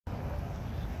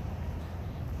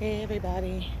Hey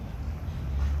everybody,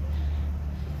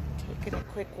 taking a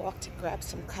quick walk to grab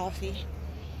some coffee,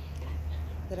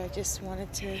 but I just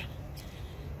wanted to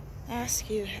ask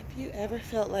you, have you ever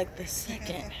felt like the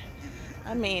second,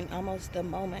 almost the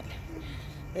moment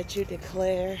that you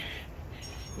declare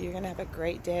you're gonna have a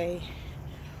great day,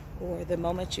 or the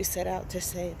moment you set out to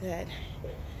say that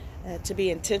to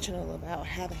be intentional about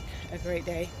having a great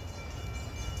day,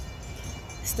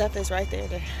 stuff is right there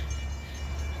to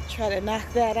try to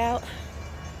knock that out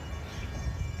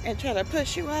and try to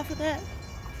push you off of that?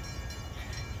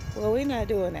 Well, we're not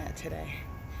doing that today.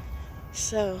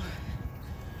 So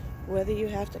whether you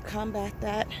have to combat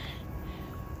that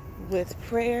with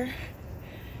prayer,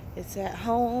 it's at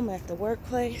home, at the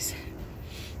workplace,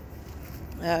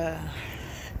 pardon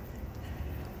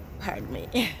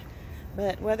me,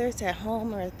 but whether it's at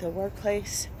home or at the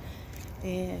workplace,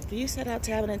 and if you set out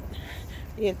to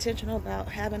be intentional about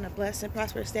having a blessed and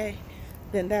prosperous day,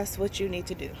 then that's what you need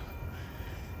to do.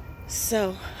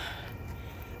 So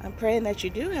I'm praying that you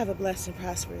do have a blessed and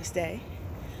prosperous day,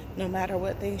 no matter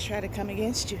what things try to come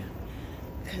against you.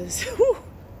 Because,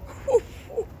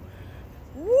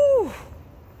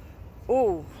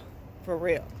 for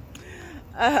real.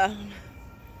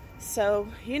 So,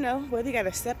 whether you got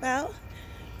to step out,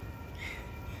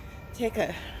 take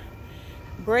a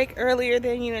break earlier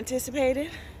than you anticipated,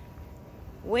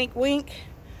 wink, wink,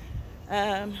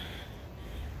 go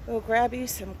grab you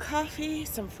some coffee,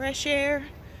 some fresh air.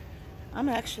 I'm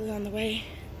actually on the way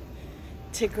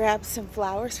to grab some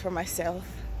flowers for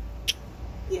myself.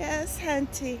 Yes,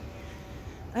 hunty.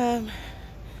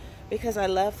 Because I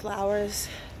love flowers.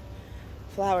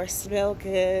 Flowers smell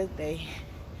good.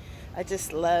 I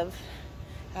just love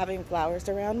having flowers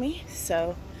around me.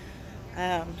 So,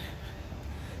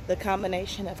 the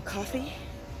combination of coffee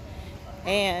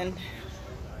and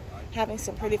having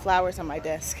some pretty flowers on my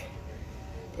desk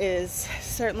is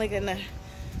certainly gonna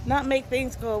not make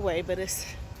things go away, but it's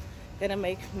gonna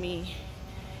make me,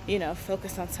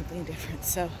 focus on something different.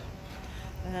 So,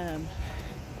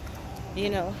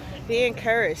 be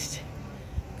encouraged.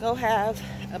 Go have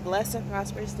a blessed and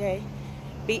prosperous day.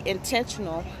 Be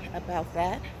intentional about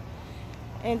that,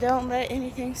 and don't let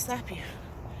anything stop you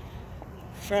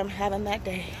from having that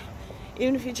day.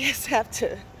 Even if you just have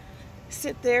to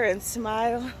sit there and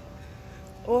smile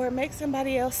or make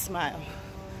somebody else smile,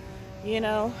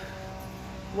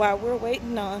 while we're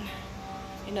waiting on,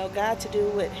 God to do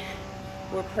what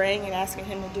we're praying and asking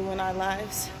Him to do in our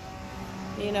lives.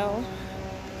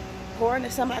 Pour into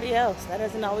somebody else. That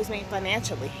doesn't always mean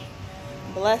financially.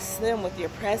 Bless them with your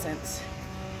presence.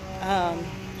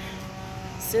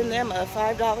 Send them a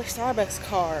 $5 Starbucks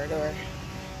card, or,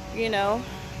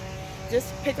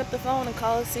 just pick up the phone and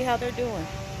call and see how they're doing.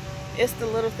 It's the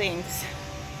little things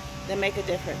that make a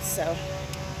difference. So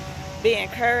be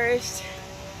encouraged.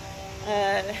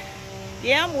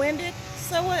 Yeah, I'm winded.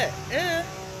 So what?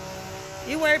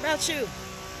 You worry about you.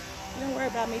 Don't worry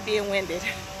about me being winded,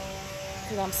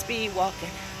 because I'm speed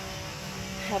walking.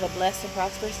 Have a blessed and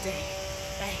prosperous day.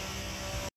 Bye.